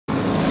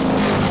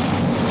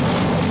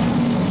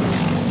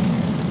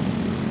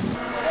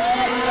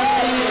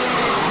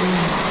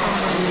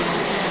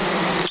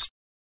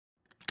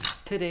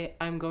Today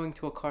I'm going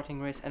to a karting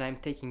race and I'm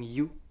taking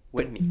you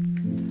with me.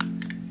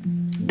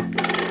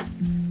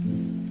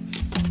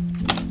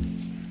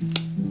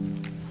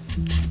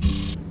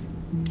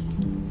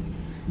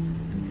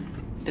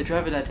 The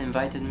driver that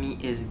invited me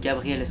is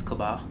Gabriel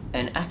Escobar,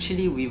 and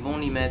actually we've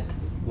only met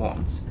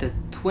once. The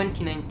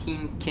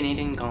 2019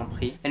 Canadian Grand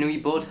Prix, and we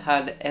both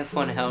had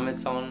F1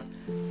 helmets on,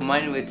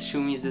 mine with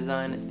Shumi's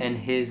design and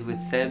his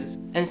with Seb's,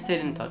 and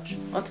stayed in touch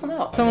until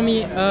now. Tell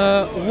me,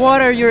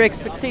 what are your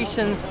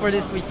expectations for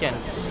this weekend?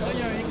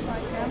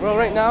 Well,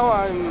 right now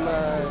I'm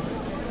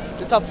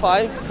the top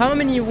 5. How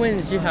many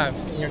wins do you have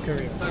in your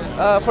career?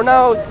 For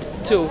now,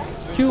 2.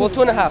 Well,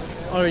 2.5.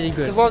 Already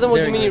good. One of them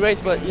was a Very mini good.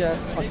 race, but yeah.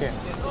 Okay.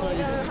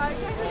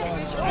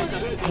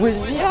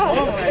 Yeah.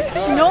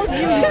 She knows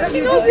you.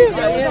 She knows you.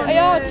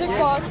 Yeah,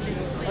 TikTok.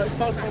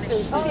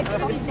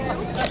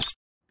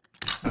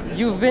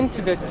 You've been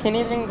to the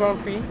Canadian Grand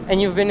Prix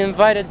and you've been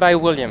invited by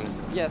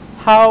Williams. Yes.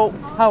 How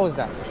was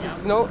that?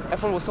 No,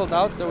 F1 was sold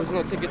out. There was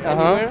no ticket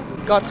anywhere.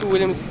 Got to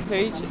Williams'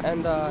 stage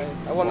and I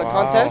won a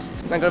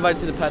contest. And I got invited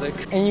to the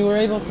paddock. And you were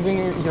able to bring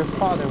your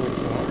father with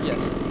you, huh?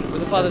 Yes. It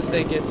was a Father's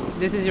Day gift.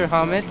 This is your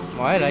helmet.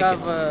 Oh, I like it.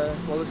 Well,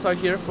 we'll start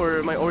here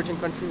for my origin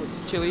country, which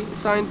is Chile.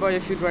 Signed by a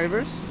few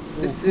drivers.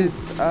 This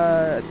is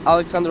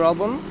Alexander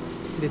Albon.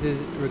 This is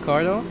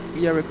Ricardo.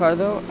 Yeah,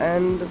 Ricardo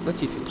and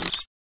Latifi.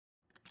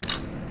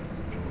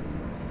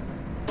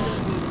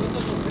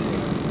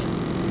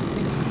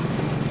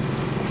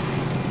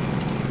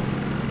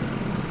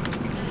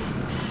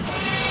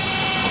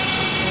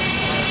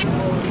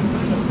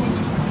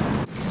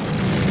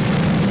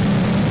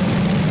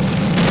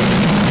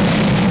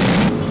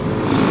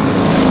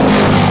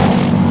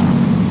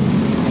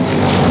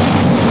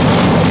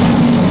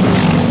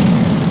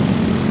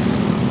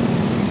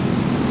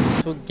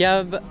 So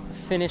Gab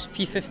finished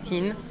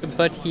P15,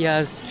 but he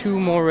has 2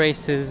 more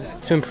races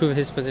to improve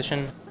his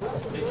position.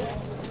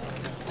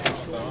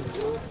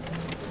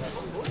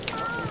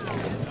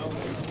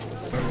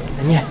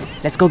 And yeah,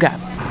 let's go Gab!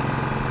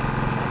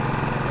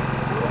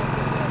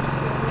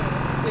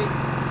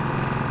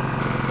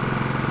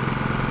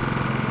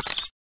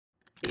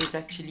 It's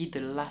actually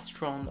the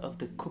last round of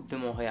the Coupe de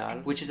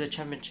Montreal, which is a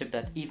championship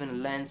that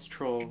even Lance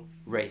Stroll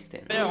raced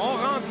in. On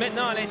rentre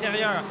maintenant à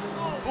l'intérieur.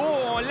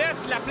 Oh, on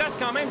laisse la place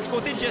quand même du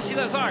côté de Jesse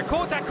Lazare.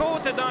 Côte à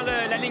côte dans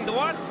la ligne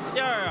droite.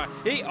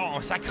 Et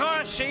on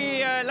s'accroche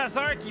et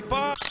Lazare qui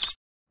part.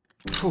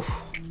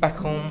 Back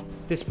home,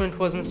 the sprint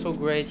wasn't so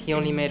great. He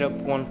only made up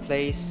 1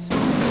 place.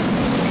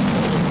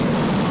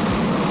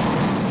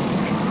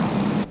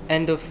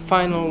 And the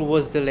final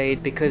was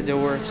delayed because there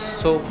were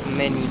so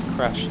many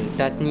crashes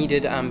that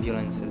needed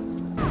ambulances.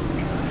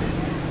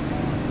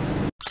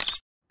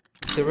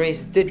 The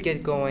race did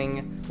get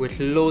going with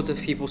loads of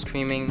people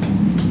screaming.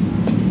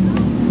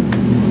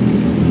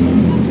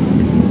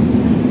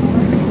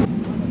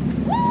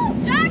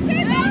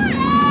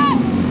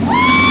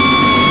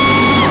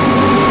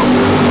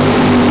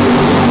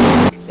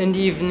 In the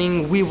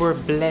evening we were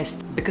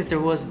blessed because there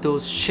was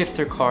those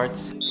shifter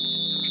karts.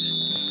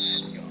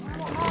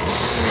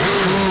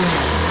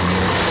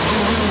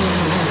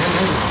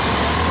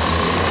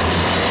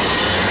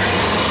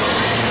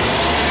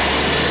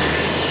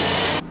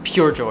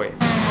 Pure joy.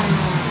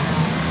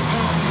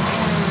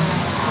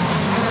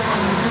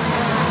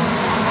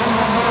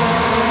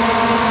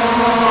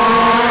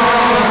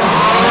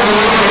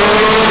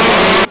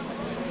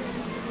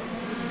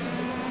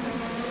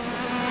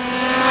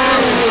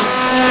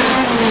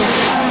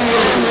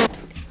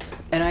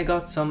 And I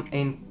got some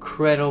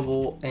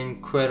incredible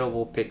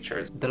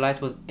pictures. The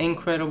light was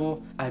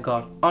incredible. I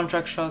got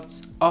on-track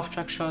shots,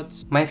 off-track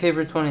shots. My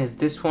favorite one is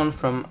this one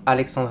from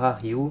Alexandra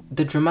Rioux.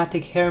 The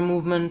dramatic hair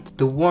movement,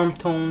 the warm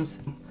tones,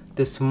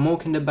 the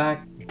smoke in the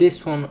back.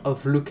 This one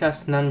of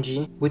Lucas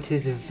Nanji with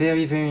his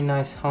very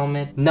nice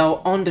helmet.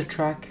 Now on the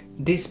track,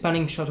 this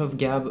spanning shot of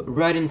Gab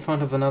right in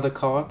front of another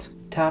kart.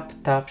 Tap,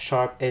 tap,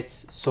 sharp,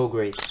 it's so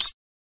great.